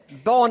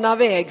Bana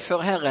väg för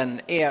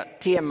Herren är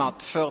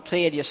temat för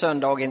tredje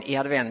söndagen i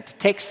advent.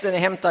 Texten är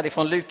hämtad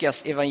från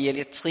Lukas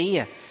evangeliet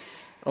 3,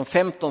 de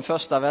 15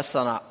 första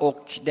verserna,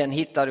 och den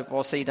hittar du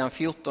på sidan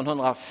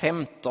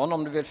 1415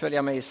 om du vill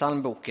följa med i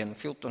psalmboken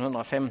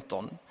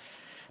 1415.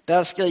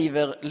 Där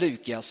skriver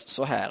Lukas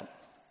så här.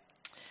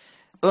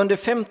 Under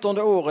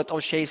 15:e året av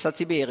kejsar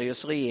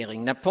Tiberius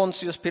regering, när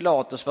Pontius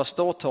Pilatus var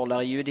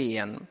ståthållare i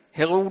Judeen,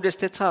 Herodes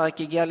tetrark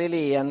i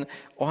Galileen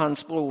och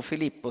hans bror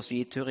Filippos i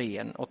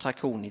Itureen och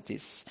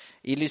Trakonitis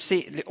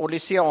och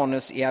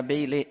Lysianus i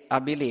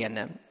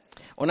Abilene.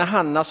 Och när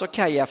Hannas och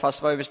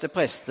Kajafas var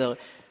överstepräster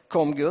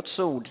kom Guds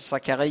ord till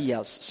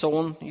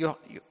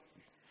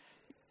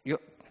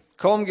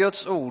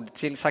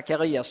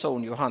Sakarias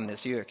son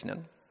Johannes i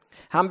öknen.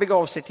 Han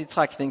begav sig till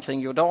trakten kring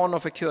Jordan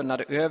och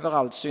förkunnade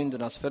överallt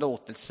syndernas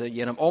förlåtelse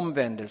genom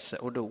omvändelse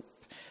och dop,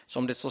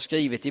 som det står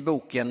skrivet i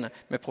boken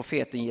med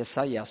profeten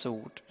Jesajas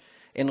ord.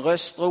 En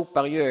röst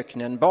ropar i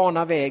öknen,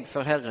 bana väg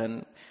för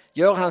Herren,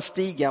 gör hans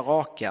stigar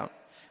raka.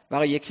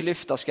 Varje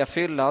klyfta ska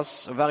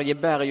fyllas och varje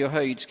berg och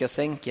höjd ska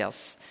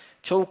sänkas.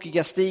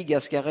 Krokiga stigar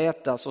ska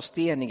rätas och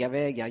steniga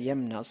vägar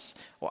jämnas,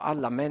 och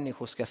alla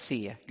människor ska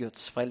se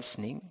Guds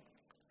frälsning.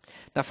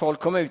 När folk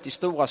kom ut i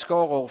stora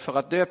skaror för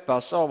att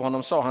döpas av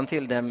honom sa han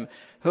till dem,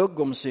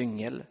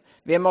 huggomsyngel,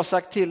 vem har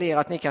sagt till er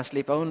att ni kan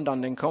slippa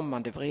undan den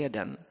kommande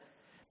vreden?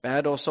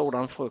 Bär då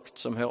sådan frukt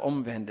som hör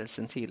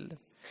omvändelsen till.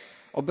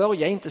 Och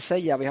börja inte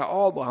säga, vi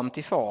har Abraham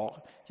till far.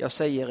 Jag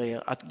säger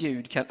er att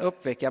Gud kan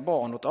uppväcka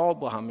barn åt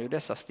Abraham ur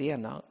dessa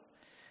stenar.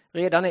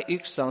 Redan är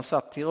yxan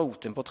satt till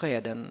roten på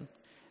träden.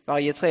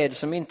 Varje träd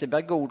som inte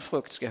bär god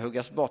frukt ska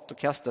huggas bort och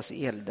kastas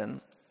i elden.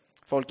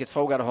 Folket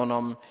frågade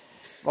honom,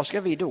 vad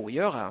ska vi då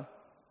göra?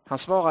 Han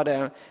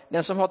svarade,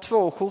 den som har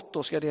 2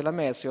 skjortor ska dela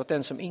med sig åt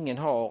den som ingen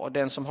har, och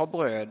den som har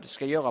bröd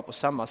ska göra på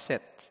samma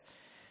sätt.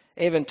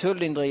 Även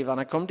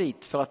tullindrivarna kom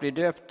dit för att bli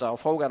döpta och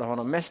frågade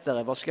honom,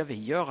 mästare, vad ska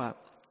vi göra?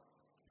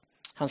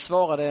 Han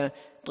svarade,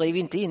 driv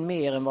inte in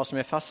mer än vad som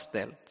är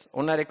fastställt.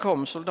 Och när det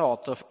kom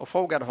soldater och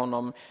frågade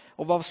honom,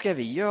 och vad ska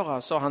vi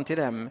göra? Sa han till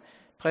dem,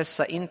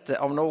 pressa inte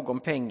av någon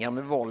pengar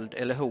med våld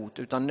eller hot,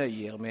 utan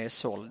nöj er med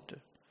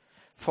såld.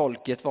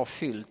 Folket var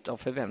fyllt av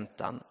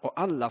förväntan och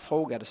alla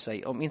frågade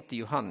sig om inte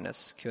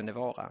Johannes kunde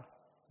vara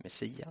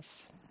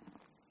Messias.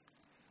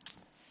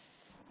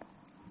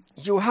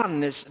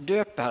 Johannes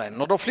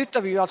döparen, och då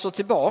flyttar vi ju alltså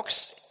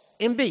tillbaks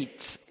en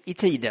bit i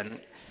tiden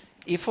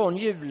ifrån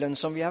julen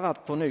som vi har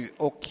varit på nu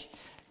och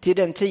till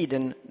den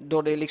tiden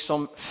då det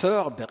liksom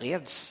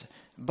förbereds,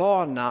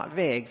 bana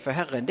väg för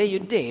Herren. Det är ju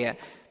det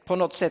på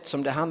något sätt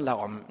som det handlar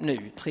om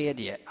nu,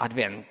 tredje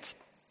advent.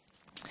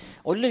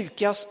 Och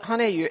Lukas,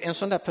 han är ju en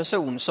sån där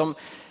person som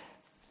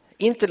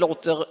inte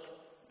låter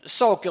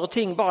saker och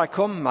ting bara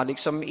komma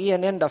liksom i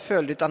en enda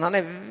följd, utan han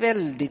är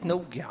väldigt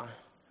noga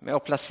med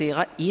att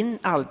placera in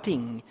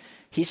allting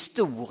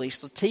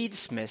historiskt och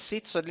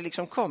tidsmässigt så det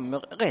liksom kommer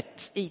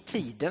rätt i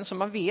tiden så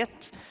man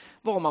vet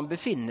var man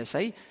befinner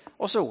sig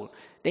och så.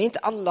 Det är inte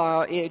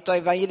alla utav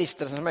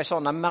evangelisterna som är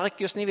sådana.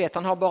 Markus, ni vet,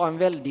 han har bara en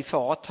väldig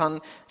fart.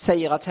 Han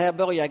säger att här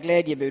börjar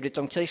glädjebudet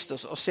om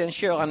Kristus och sen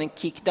kör han en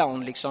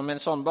kickdown, liksom en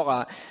sån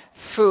bara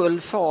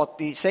full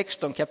fart i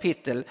 16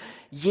 kapitel.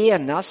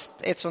 Genast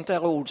ett sånt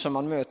där ord som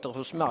man möter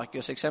hos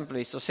Markus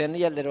exempelvis, och sen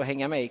gäller det att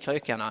hänga med i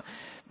krökarna.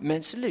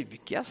 Men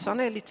Lukas, han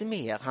är lite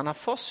mer, han har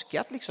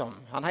forskat liksom.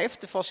 Han har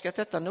efterforskat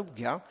detta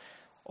noga.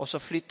 Och så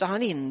flyttar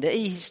han in det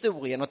i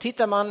historien. Och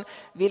tittar man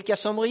vilka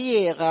som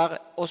regerar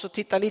och så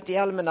tittar lite i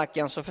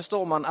almanackan så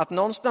förstår man att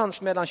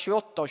någonstans mellan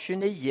 28 och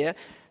 29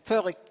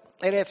 före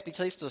eller efter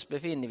Kristus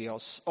befinner vi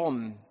oss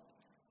om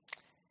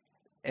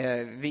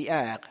vi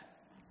är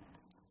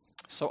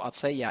så att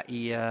säga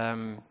i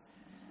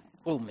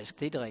romersk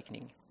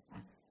tideräkning.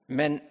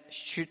 Men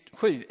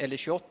 27 eller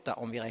 28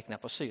 om vi räknar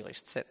på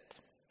syriskt sätt.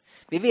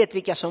 Vi vet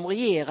vilka som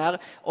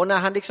regerar och när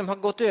han liksom har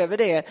gått över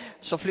det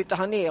så flyttar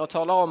han ner och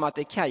talar om att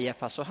det är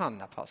Kajafas och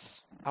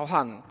Hannas.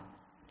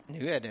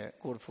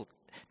 Och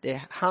det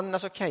är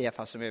Hannas och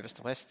Kajafas som är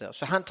överstepräster.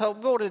 Så han tar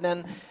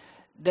både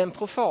den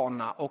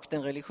profana och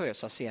den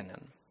religiösa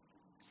scenen.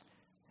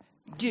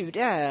 Gud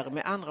är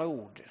med andra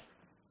ord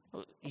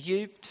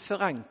djupt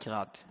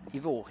förankrad i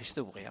vår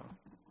historia.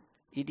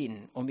 I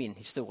din och min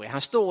historia.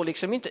 Han står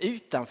liksom inte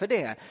utanför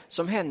det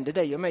som händer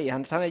dig och mig.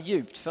 Han är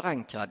djupt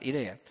förankrad i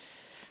det.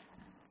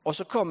 Och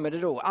så kommer det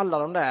då alla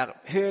de där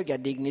höga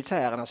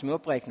dignitärerna som är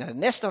uppräknade.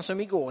 Nästan som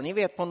igår, ni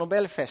vet på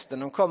Nobelfesten.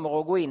 De kommer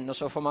att gå in och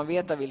så får man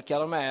veta vilka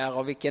de är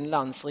och vilken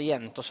lands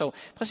regent och så.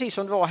 Precis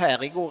som det var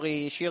här igår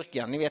i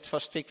kyrkan. Ni vet,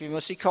 först fick vi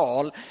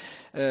musikal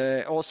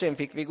och sen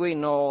fick vi gå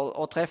in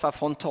och träffa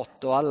von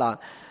Tott och alla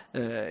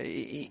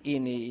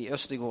in i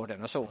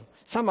Östergården och så.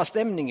 Samma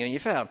stämning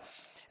ungefär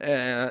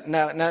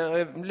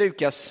när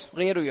Lukas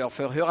redogör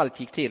för hur allt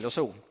gick till och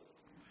så.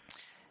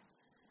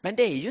 Men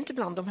det är ju inte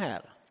bland de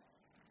här.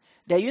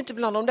 Det är ju inte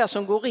bland de där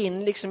som går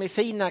in liksom i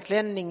fina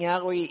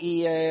klänningar och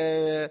i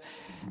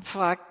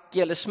frack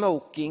eller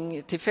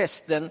smoking till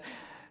festen.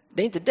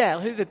 Det är inte där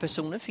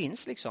huvudpersonen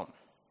finns liksom.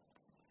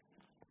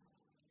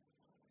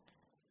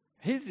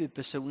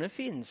 Huvudpersonen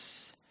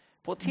finns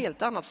på ett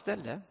helt annat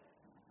ställe.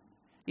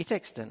 i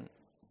texten.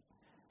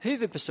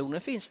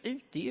 Huvudpersonen finns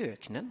ute i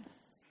öknen.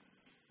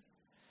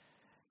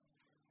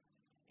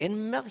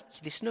 En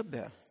märklig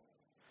snubbe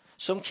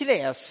som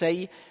klär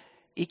sig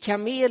i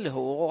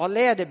kamelhår och har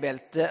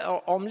läderbälte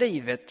om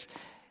livet.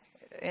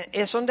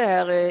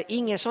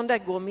 Ingen sån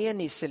där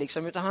gourmetnisse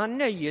liksom, utan han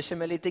nöjer sig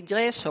med lite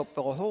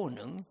gräshoppor och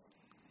honung.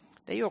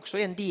 Det är ju också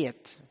en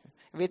diet.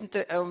 Jag vet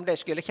inte om det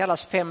skulle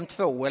kallas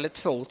 5-2 eller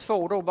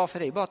 2-2 då, bara för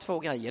det är bara 2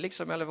 grejer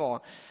liksom, eller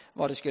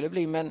vad det skulle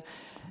bli. Men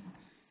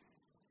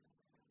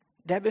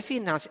där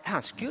befinner han sig.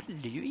 Han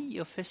skulle ju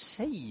i och för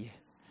sig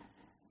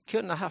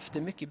kunna haft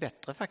det mycket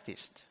bättre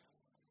faktiskt.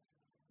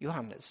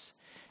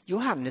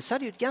 Johannes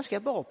hade ju ett ganska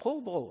bra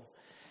påbrå.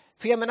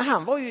 För jag menar,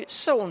 han var ju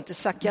son till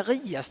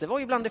Sakarias. Det var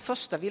ju bland det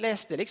första vi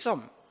läste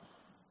liksom.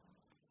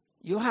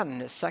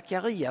 Johannes,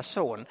 Sakarias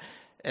son.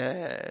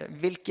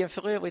 Vilken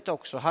för övrigt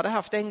också hade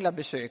haft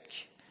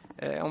änglabesök.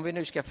 Om vi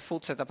nu ska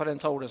fortsätta på den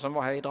tråden som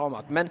var här i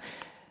dramat. Men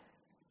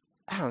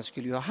han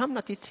skulle ju ha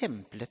hamnat i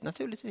templet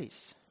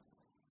naturligtvis.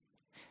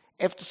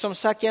 Eftersom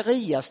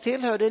Sakarias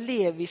tillhörde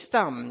Levis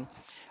stam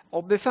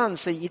och befann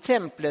sig i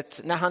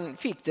templet när han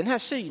fick den här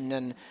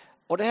synen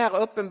och det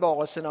här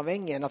uppenbarelsen av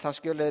ängeln att han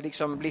skulle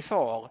liksom bli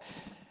far.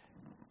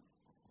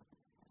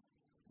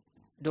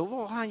 Då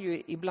var han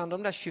ju ibland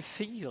de där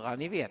 24,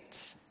 ni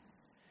vet,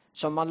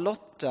 som man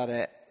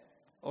lottade,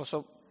 och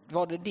så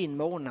var det din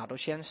månad att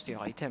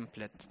tjänstgöra i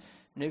templet.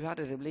 Nu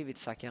hade det blivit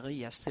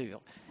Sakarias tur.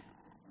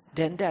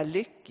 Den där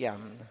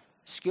lyckan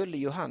skulle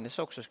Johannes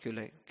också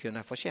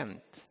kunna få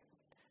känt.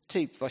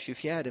 Typ var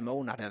 24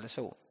 månad eller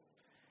så.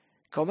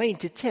 Komma in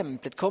till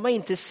templet, komma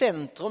in till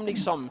centrum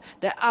liksom,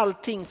 där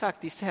allting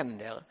faktiskt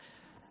händer.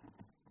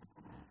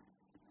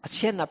 Att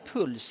känna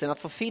pulsen, att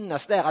få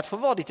finnas där, att få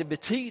vara lite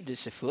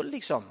betydelsefull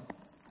liksom.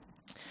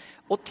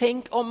 Och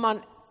tänk om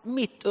man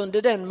mitt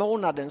under den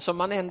månaden som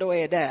man ändå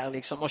är där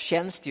liksom och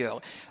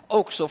tjänstgör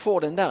också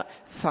får den där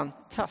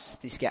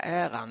fantastiska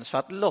äran så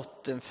att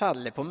lotten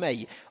faller på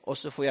mig och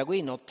så får jag gå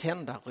in och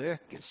tända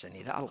rökelsen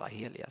i det allra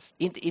heligaste.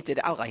 Inte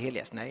det allra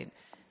heligaste, nej.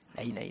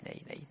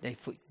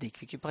 Det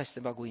fick ju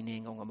prästen bara gå in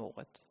en gång om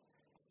året.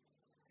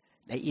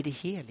 Nej, i det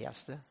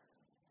heligaste.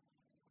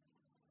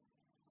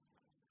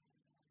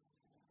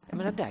 Jag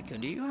menar, där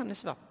kunde ju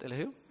Johannes varit, eller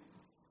hur?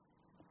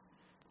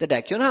 Det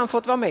där kunde han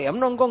fått vara med om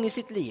någon gång i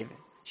sitt liv.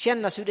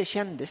 Kännas hur det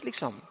kändes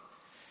liksom.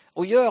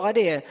 Och göra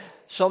det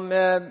som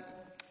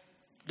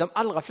de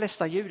allra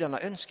flesta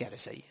judarna önskade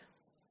sig.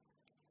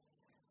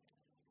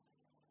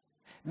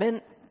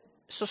 Men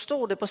så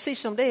står det precis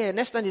som det är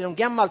nästan i de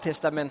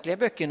gammaltestamentliga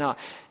böckerna.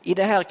 I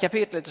det här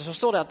kapitlet så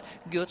står det att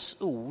Guds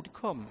ord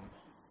kom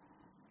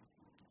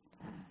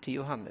till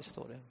Johannes,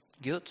 står det.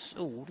 Guds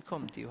ord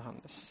kom till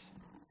Johannes.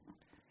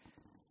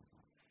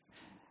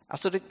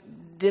 Alltså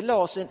det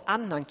lades en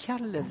annan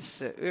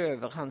kallelse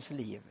över hans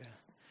liv.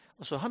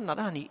 Och så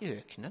hamnade han i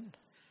öknen.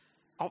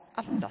 Av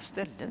alla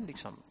ställen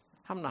liksom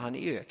hamnade han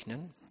i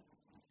öknen.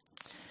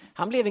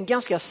 Han blev en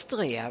ganska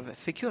sträv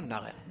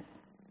förkunnare.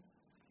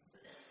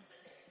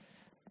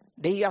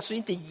 Det är ju alltså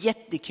inte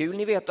jättekul,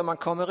 ni vet, om man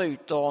kommer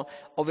ut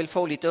och vill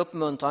få lite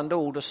uppmuntrande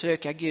ord och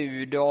söka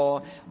Gud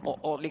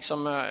och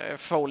liksom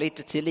få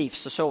lite till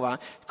livs och så, va.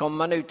 Kommer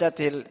man ut där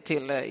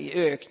till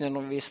i öknen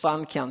och vid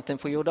strandkanten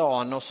på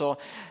Jordan och så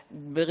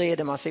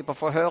bereder man sig på att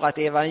få höra ett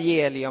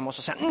evangelium och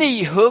så säger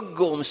ni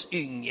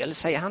huggormsyngel,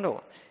 säger han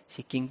då.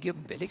 Vilken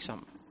gubbe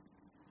liksom.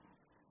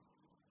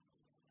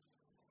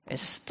 En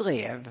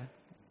sträv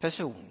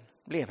person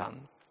blev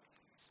han.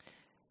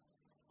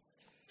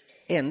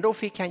 Ändå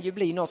fick han ju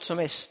bli något som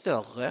är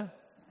större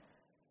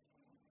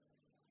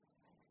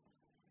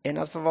än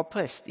att få vara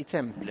präst i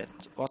templet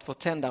och att få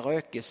tända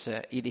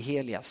rökelse i det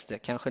heligaste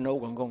kanske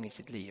någon gång i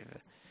sitt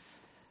liv.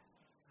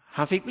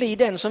 Han fick bli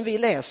den som vi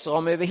läser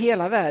om över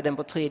hela världen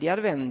på tredje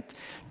advent.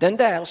 Den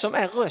där som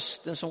är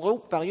rösten som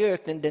ropar i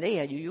öknen, den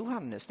är ju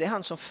Johannes. Det är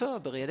han som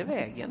förbereder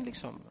vägen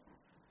liksom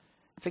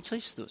för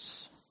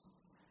Kristus.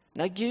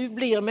 När Gud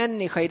blir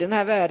människa i den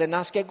här världen, när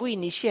han ska gå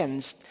in i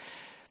tjänst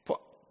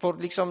på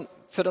liksom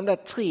för de där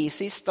 3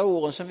 sista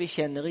åren som vi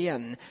känner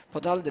igen på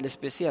ett alldeles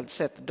speciellt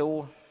sätt,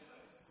 då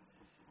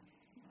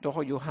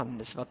har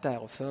Johannes varit där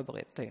och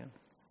förberett det.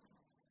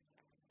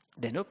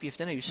 Den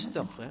uppgiften är ju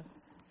större,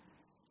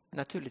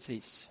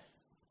 naturligtvis.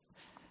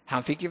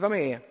 Han fick ju vara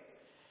med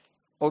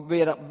och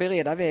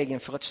bereda vägen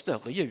för ett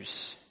större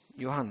ljus,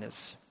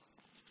 Johannes.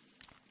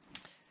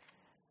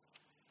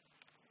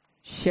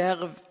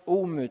 Kärv,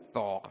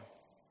 omutbar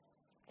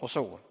och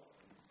så.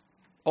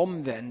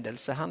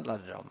 Omvändelse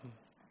handlade det om.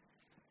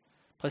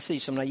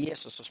 Precis som när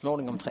Jesus så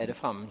småningom trädde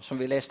fram, som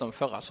vi läste om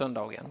förra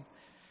söndagen.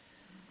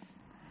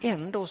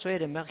 Ändå så är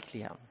det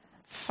märkliga.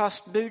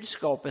 Fast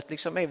budskapet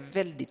liksom är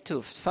väldigt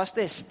tufft, fast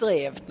det är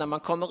strävt när man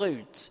kommer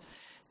ut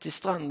till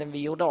stranden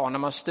vid Jordan, när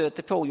man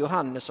stöter på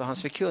Johannes och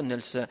hans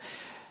förkunnelse,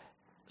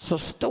 så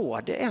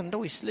står det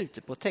ändå i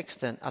slutet på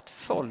texten att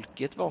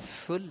folket var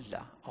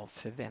fulla av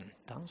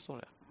förväntan, står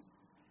det.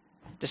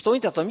 Det står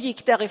inte att de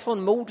gick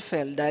därifrån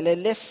modfällda eller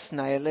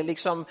ledsna eller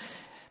liksom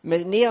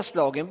med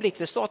nedslagen blick.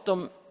 Det står att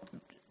de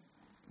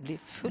blev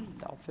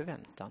fulla av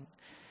förväntan.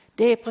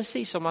 Det är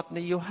precis som att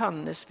när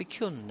Johannes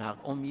förkunnar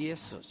om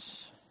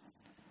Jesus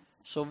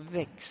så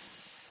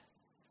väcks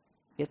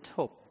ett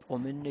hopp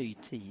om en ny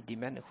tid i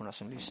människorna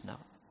som lyssnar.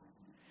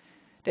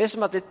 Det är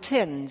som att det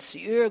tänds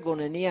i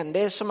ögonen igen. Det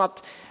är som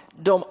att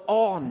de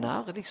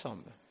anar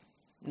liksom,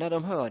 när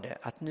de hör det,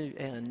 att nu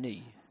är en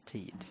ny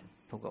tid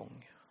på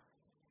gång.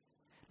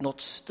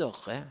 Något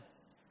större.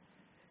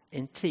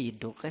 En tid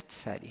då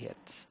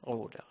rättfärdighet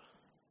råder.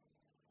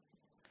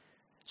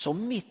 Så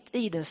mitt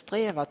i den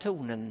sträva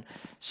tonen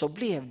så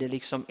blev det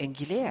liksom en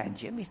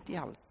glädje mitt i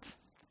allt.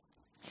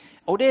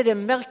 Och det är det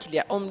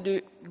märkliga om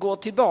du går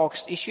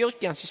tillbaks i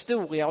kyrkans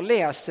historia och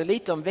läser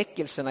lite om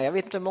väckelserna. Jag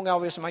vet inte hur många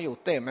av er som har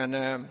gjort det, men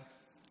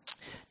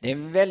det är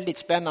en väldigt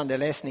spännande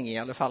läsning i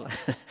alla fall.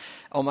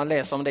 Om man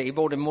läser om det i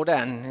både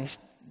modern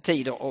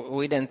tid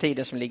och i den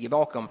tiden som ligger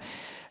bakom.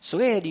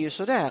 Så är det ju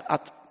så där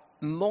att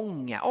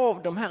många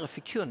av de här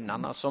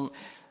förkunnarna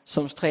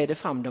som träder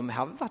fram, de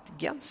har varit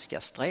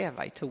ganska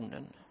sträva i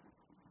tonen.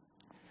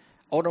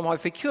 Och de har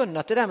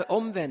förkunnat det där med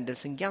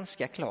omvändelsen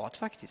ganska klart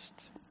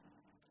faktiskt.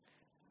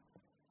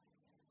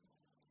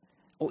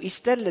 Och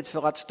istället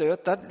för att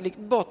stöta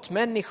bort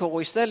människor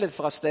och istället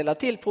för att ställa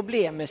till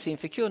problem med sin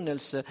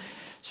förkunnelse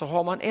så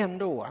har man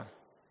ändå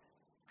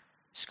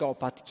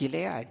skapat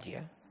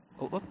glädje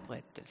och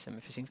upprättelse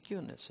med sin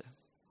förkunnelse.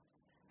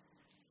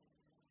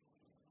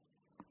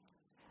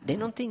 Det är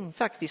någonting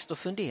faktiskt att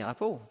fundera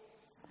på.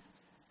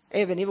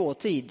 Även i vår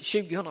tid,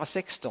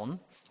 2016.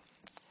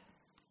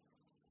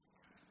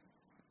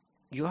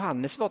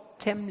 Johannes var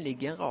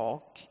tämligen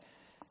rak.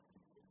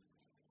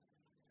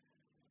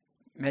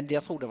 Men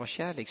jag tror det var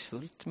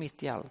kärleksfullt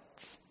mitt i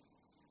allt.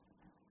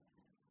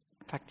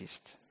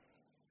 Faktiskt.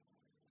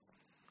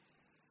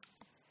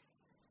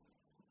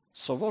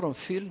 Så var de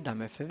fyllda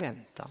med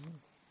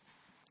förväntan.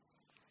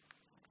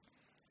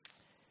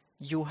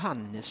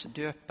 Johannes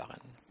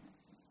döparen.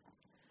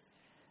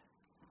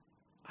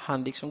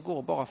 Han liksom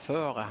går bara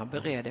före, han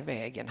bereder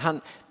vägen.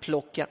 Han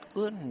plockar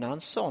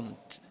undan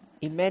sånt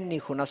i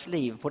människornas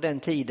liv på den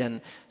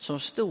tiden som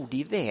stod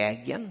i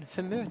vägen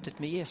för mötet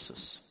med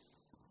Jesus.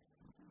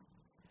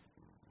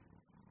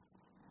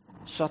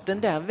 Så att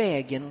den där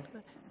vägen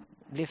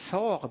blev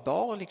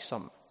farbar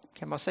liksom,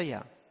 kan man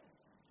säga.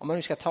 Om man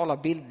nu ska tala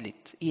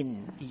bildligt,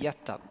 in i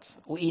hjärtat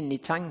och in i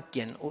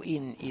tanken och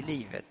in i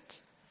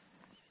livet.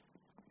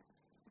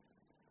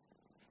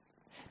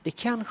 Det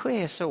kanske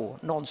är så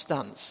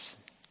någonstans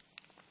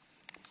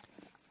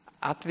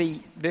att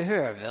vi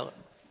behöver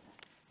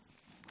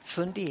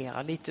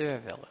fundera lite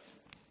över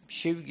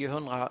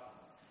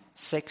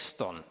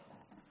 2016,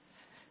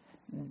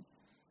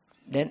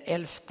 den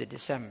 11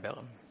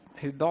 december.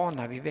 Hur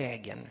banar vi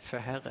vägen för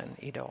Herren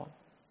idag?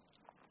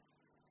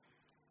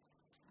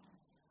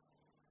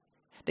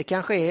 Det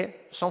kanske är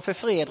som för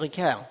Fredrik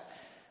här.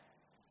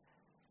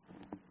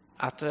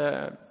 Att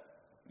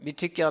vi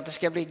tycker att det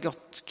ska bli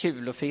gott,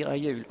 kul att fira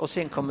jul. Och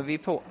sen kommer vi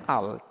på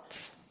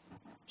allt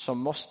som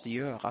måste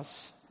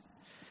göras.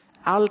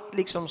 Allt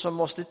liksom som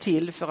måste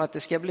till för att det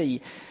ska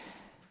bli.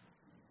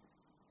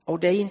 Och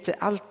det är inte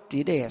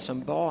alltid det som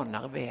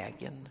banar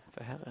vägen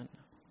för Herren.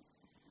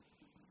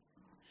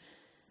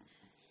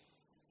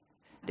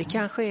 Det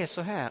kanske är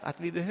så här att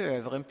vi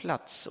behöver en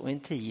plats och en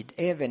tid,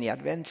 även i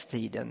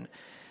adventstiden,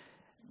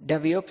 där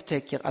vi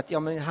upptäcker att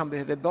han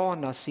behöver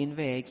bana sin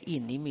väg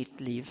in i mitt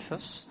liv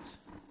först.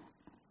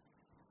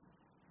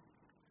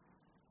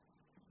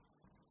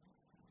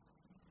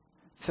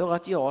 För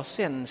att jag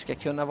sen ska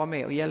kunna vara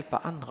med och hjälpa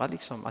andra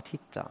liksom att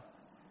hitta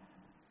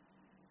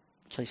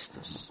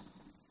Kristus.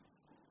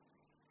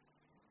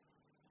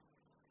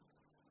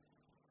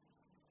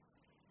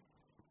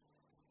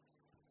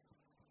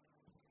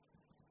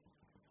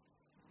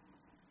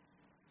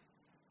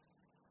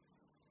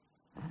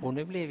 Och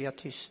nu blev jag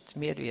tyst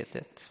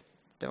medvetet.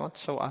 Det var inte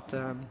så att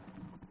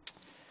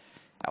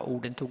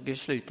orden tog det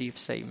slut i och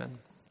för sig, men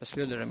det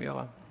skulle de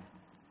göra.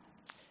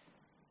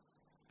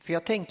 För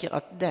jag tänker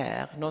att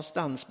där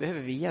någonstans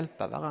behöver vi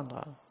hjälpa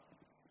varandra.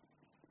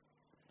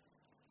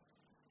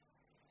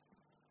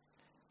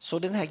 Så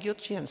den här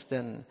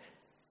gudstjänsten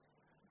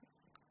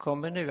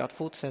kommer nu att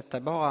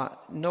fortsätta bara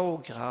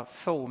några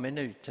få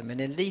minuter, men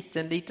en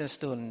liten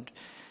stund.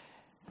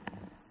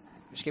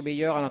 Nu ska vi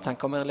göra att han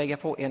kommer att lägga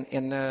på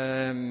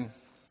en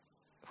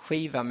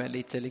skiva med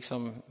lite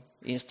liksom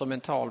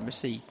instrumental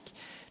musik.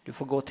 Du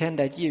får gå och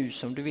tända ett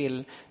ljus om du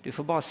vill. Du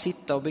får bara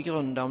sitta och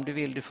begrunda om du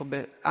vill. Du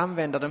får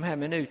använda de här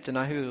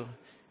minuterna hur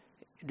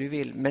du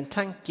vill. Men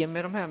tanken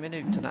med de här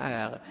minuterna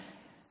är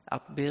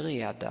att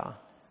bereda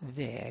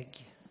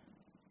väg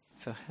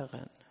för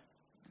Herren.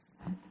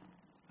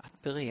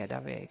 Att bereda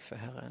väg för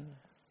Herren.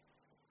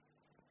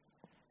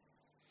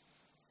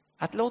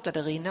 Att låta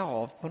det rinna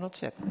av på något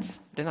sätt,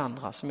 den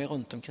andra som är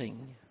runt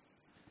omkring,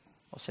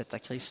 och sätta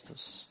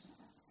Kristus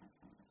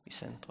i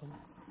centrum.